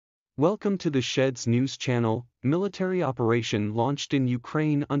Welcome to the Sheds News Channel. Military operation launched in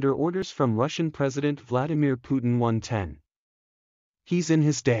Ukraine under orders from Russian President Vladimir Putin 110. He's in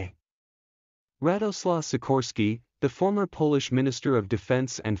his day. Radoslaw Sikorski, the former Polish Minister of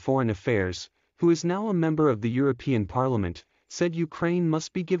Defense and Foreign Affairs, who is now a member of the European Parliament, said Ukraine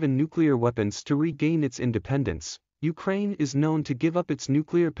must be given nuclear weapons to regain its independence. Ukraine is known to give up its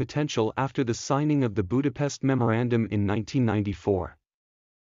nuclear potential after the signing of the Budapest Memorandum in 1994.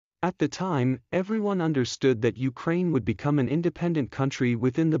 At the time, everyone understood that Ukraine would become an independent country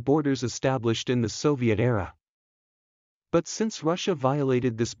within the borders established in the Soviet era. But since Russia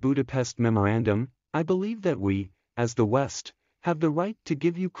violated this Budapest Memorandum, I believe that we, as the West, have the right to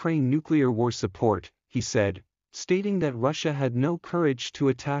give Ukraine nuclear war support, he said, stating that Russia had no courage to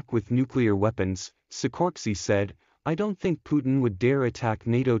attack with nuclear weapons. Sikorski said, "I don't think Putin would dare attack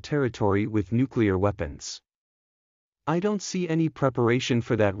NATO territory with nuclear weapons. I don't see any preparation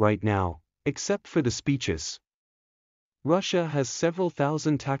for that right now, except for the speeches. Russia has several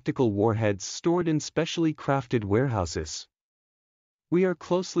thousand tactical warheads stored in specially crafted warehouses. We are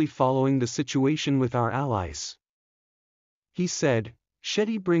closely following the situation with our allies," he said.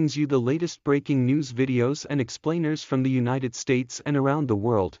 Shedi brings you the latest breaking news videos and explainers from the United States and around the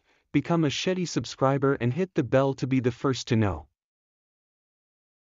world. Become a Shedi subscriber and hit the bell to be the first to know.